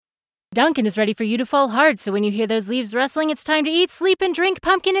Dunkin' is ready for you to fall hard, so when you hear those leaves rustling, it's time to eat, sleep, and drink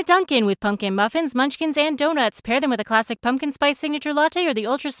pumpkin at Dunkin' with pumpkin muffins, munchkins, and donuts. Pair them with a classic pumpkin spice signature latte or the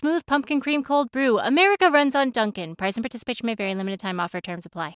ultra-smooth pumpkin cream cold brew. America runs on Dunkin'. Price and participation may vary. Limited time offer. Terms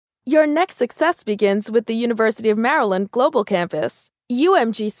apply. Your next success begins with the University of Maryland Global Campus.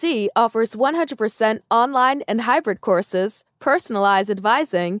 UMGC offers 100% online and hybrid courses, personalized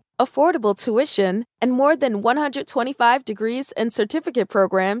advising, affordable tuition, and more than 125 degrees and certificate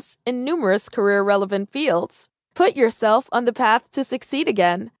programs in numerous career-relevant fields. Put yourself on the path to succeed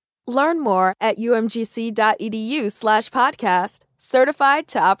again. Learn more at umgc.edu/podcast, certified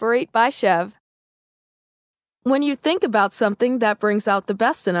to operate by Chev. When you think about something that brings out the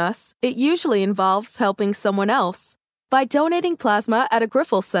best in us, it usually involves helping someone else. By donating plasma at a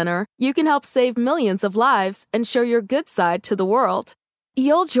Grifols Center, you can help save millions of lives and show your good side to the world.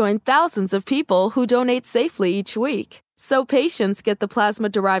 You'll join thousands of people who donate safely each week, so patients get the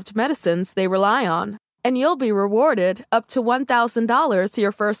plasma-derived medicines they rely on. And you'll be rewarded up to $1,000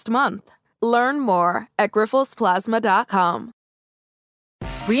 your first month. Learn more at grifolsplasma.com.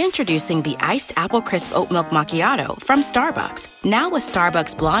 Reintroducing the Iced Apple Crisp Oat Milk Macchiato from Starbucks. Now with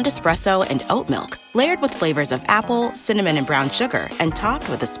Starbucks Blonde Espresso and Oat Milk. Layered with flavors of apple, cinnamon, and brown sugar, and topped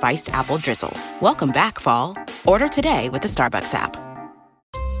with a spiced apple drizzle. Welcome back, fall. Order today with the Starbucks app.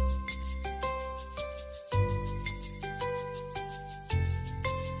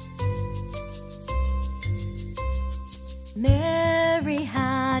 Mary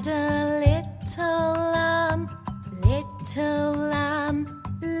had a little lamb, little lamb,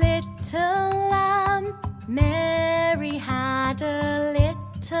 little lamb. Mary had a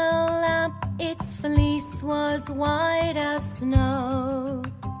little lamb, its fleece was white as snow.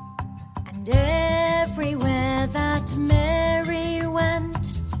 And everywhere that Mary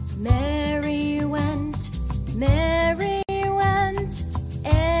went, Mary went, Mary went.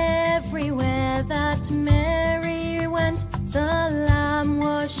 Everywhere that Mary went, the lamb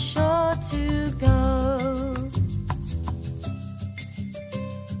was sure to go.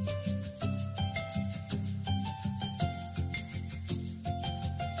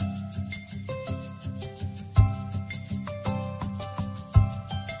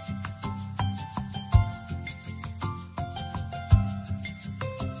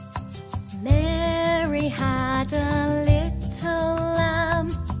 Mary had a little lamb,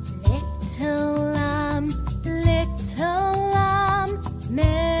 little lamb, little lamb.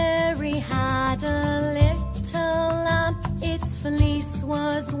 Mary had a little lamb, its fleece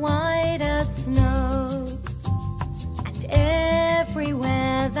was white as snow. And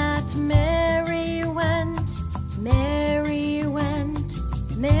everywhere that Mary went, Mary went,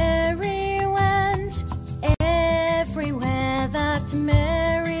 Mary went. Everywhere that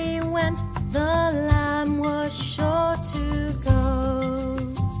Mary went, the lamb was sure to go.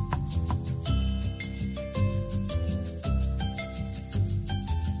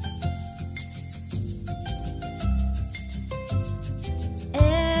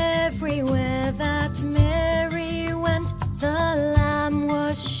 Everywhere that Mary went, the lamb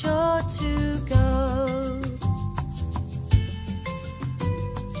was sure to go.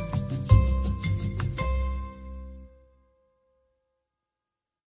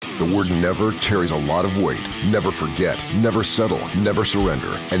 The word never carries a lot of weight. Never forget, never settle, never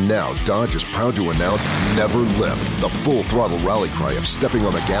surrender. And now Dodge is proud to announce Never Lift, the full throttle rally cry of stepping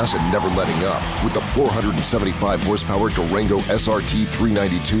on the gas and never letting up. With the 475 horsepower Durango SRT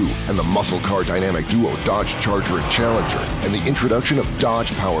 392 and the muscle car dynamic duo Dodge Charger and Challenger, and the introduction of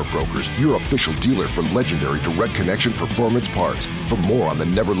Dodge Power Brokers, your official dealer for legendary direct connection performance parts. For more on the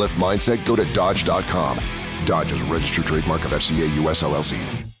Never Lift mindset, go to Dodge.com. Dodge is a registered trademark of FCA US LLC.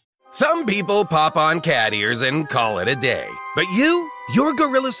 Some people pop on cat ears and call it a day. But your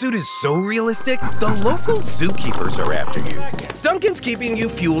gorilla suit is so realistic, the local zookeepers are after you. Dunkin's keeping you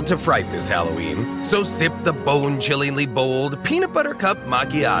fueled to fright this Halloween, so sip the bone-chillingly bold peanut butter cup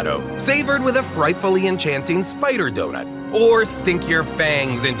macchiato, savored with a frightfully enchanting spider donut. Or sink your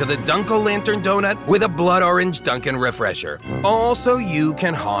fangs into the Dunk-O-Lantern donut with a blood orange Dunkin' refresher. All so you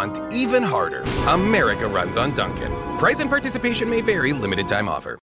can haunt even harder. America runs on Dunkin'. Price and participation may vary. Limited time offer.